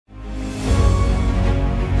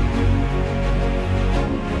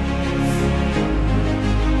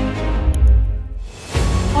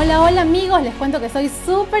Hola amigos, les cuento que estoy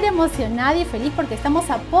súper emocionada y feliz porque estamos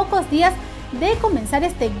a pocos días de comenzar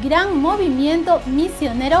este gran movimiento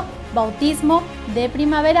misionero Bautismo de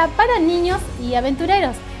primavera para niños y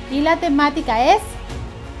aventureros. Y la temática es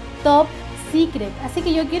Top Secret. Así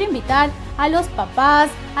que yo quiero invitar a los papás,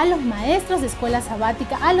 a los maestros de escuela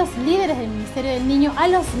sabática, a los líderes del Ministerio del Niño, a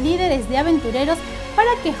los líderes de aventureros,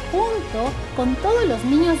 para que junto con todos los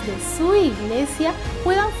niños de su iglesia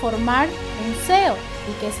puedan formar un CEO.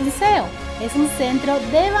 ¿Y qué es un CEO? Es un centro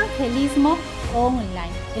de evangelismo online.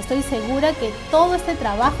 Estoy segura que todo este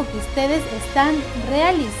trabajo que ustedes están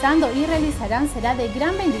realizando y realizarán será de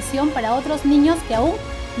gran bendición para otros niños que aún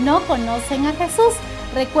no conocen a Jesús.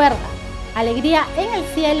 Recuerda, alegría en el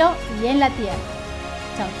cielo y en la tierra.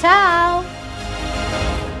 ¡Chao, chao!